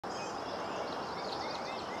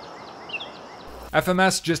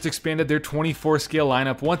FMS just expanded their 24 scale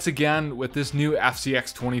lineup once again with this new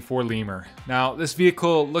FCX24 Lemur. Now, this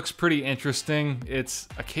vehicle looks pretty interesting. It's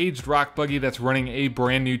a caged rock buggy that's running a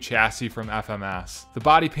brand new chassis from FMS. The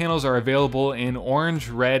body panels are available in orange,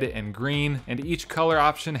 red, and green, and each color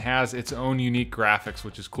option has its own unique graphics,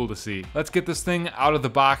 which is cool to see. Let's get this thing out of the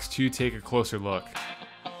box to take a closer look.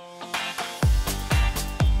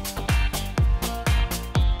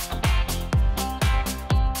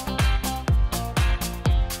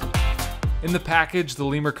 In the package, the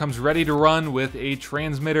Lemur comes ready to run with a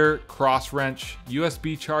transmitter, cross wrench,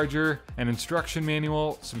 USB charger, an instruction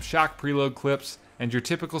manual, some shock preload clips, and your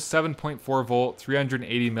typical 7.4 volt,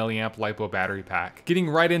 380 milliamp LiPo battery pack. Getting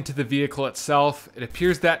right into the vehicle itself, it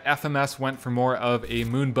appears that FMS went for more of a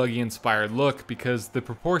moon buggy inspired look because the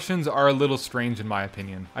proportions are a little strange in my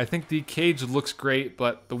opinion. I think the cage looks great,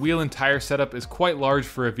 but the wheel and tire setup is quite large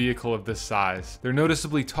for a vehicle of this size. They're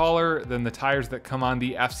noticeably taller than the tires that come on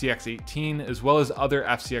the FCX18 as well as other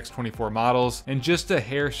FCX24 models, and just a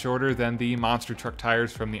hair shorter than the monster truck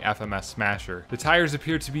tires from the FMS Smasher. The tires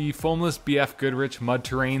appear to be foamless BF Goodrich mud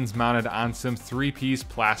terrains mounted on some 3-piece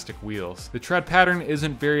plastic wheels. The tread pattern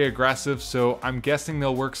isn't very aggressive, so I'm guessing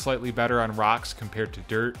they'll work slightly better on rocks compared to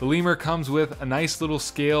dirt. The Lemur comes with a nice little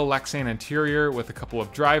scale Lexan interior with a couple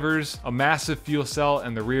of drivers, a massive fuel cell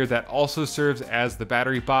in the rear that also serves as the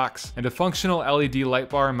battery box, and a functional LED light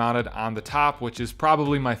bar mounted on the top, which is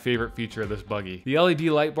probably my favorite feature of this buggy. The LED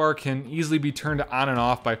light bar can easily be turned on and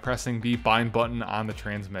off by pressing the bind button on the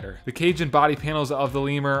transmitter. The cage and body panels of the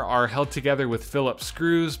Lemur are held together with Phillips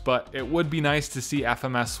screws, but it would be nice to see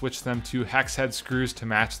FMS switch them to hex head screws to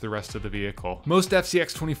match the rest of the vehicle. Most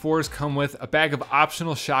FCX24s come with a bag of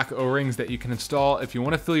optional shock O-rings that you can install if you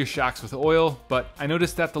want to fill your shocks with oil, but I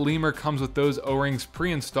noticed that the Lemur comes with those O-rings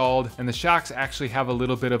pre-installed and the shocks actually have a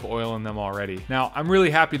little bit of oil in them already. Now, I'm really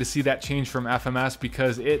happy to see that change from FMS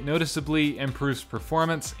because it noticeably improves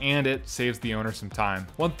performance and it saves the owner some time.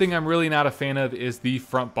 One thing I'm really not a fan of is the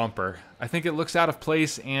front bumper. I think it looks out of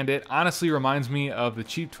place and it honestly reminds me of the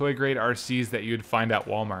cheap toy grade RCs that you'd find at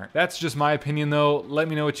Walmart. That's just my opinion though. Let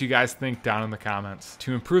me know what you guys think down in the comments.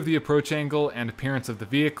 To improve the approach angle and appearance of the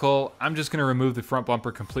vehicle, I'm just going to remove the front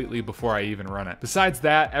bumper completely before I even run it. Besides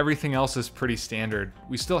that, everything else is pretty standard.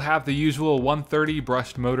 We still have the usual 130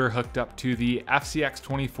 brushed motor hooked up to the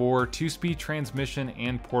FCX24 2-speed transmission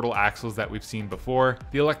and portal axles that we've seen before.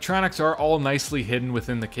 The electronics are all nicely hidden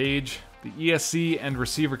within the cage. The ESC and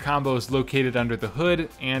receiver combo is located under the hood,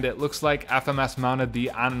 and it looks like FMS mounted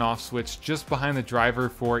the on and off switch just behind the driver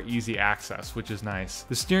for easy access, which is nice.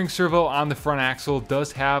 The steering servo on the front axle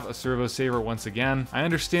does have a servo saver once again. I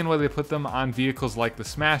understand why they put them on vehicles like the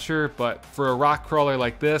Smasher, but for a rock crawler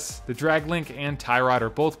like this, the drag link and tie rod are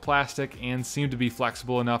both plastic and seem to be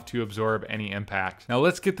flexible enough to absorb any impact. Now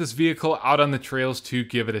let's get this vehicle out on the trails to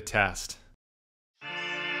give it a test.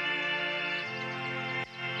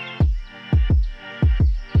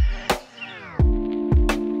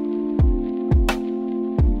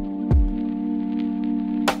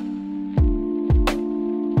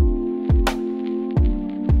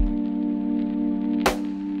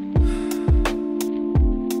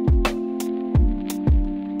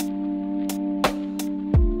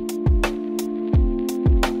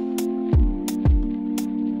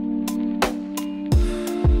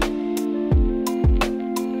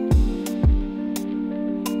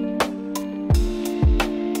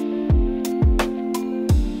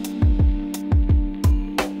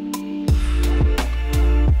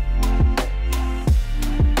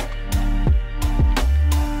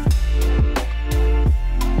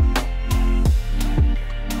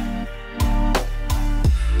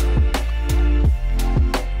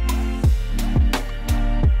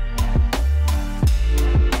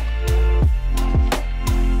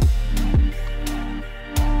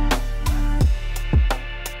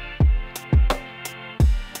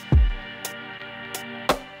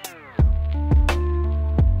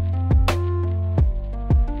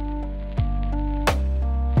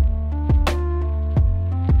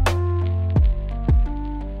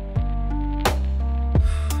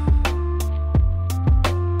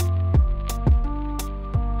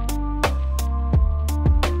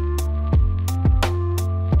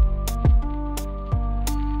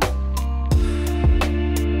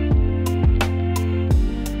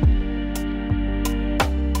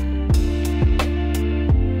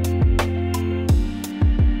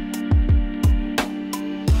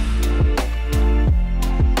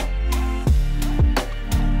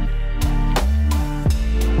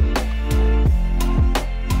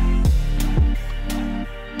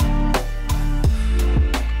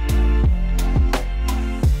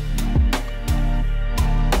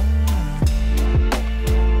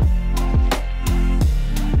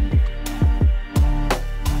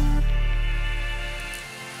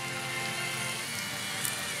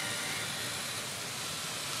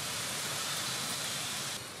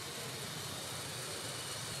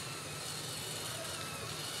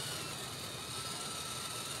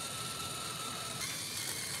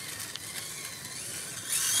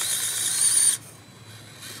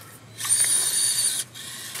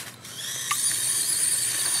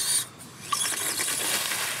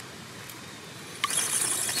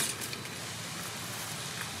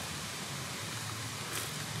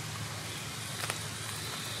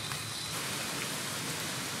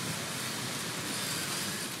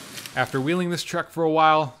 After wheeling this truck for a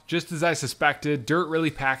while, just as I suspected, dirt really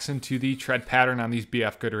packs into the tread pattern on these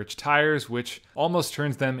BF Goodrich tires, which almost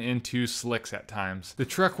turns them into slicks at times. The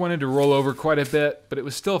truck wanted to roll over quite a bit, but it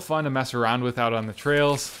was still fun to mess around with out on the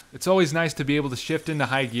trails. It's always nice to be able to shift into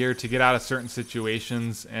high gear to get out of certain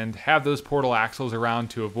situations and have those portal axles around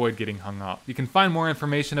to avoid getting hung up. You can find more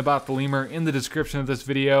information about the Lemur in the description of this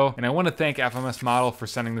video, and I want to thank FMS Model for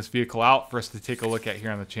sending this vehicle out for us to take a look at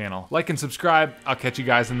here on the channel. Like and subscribe. I'll catch you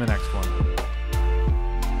guys in the next one.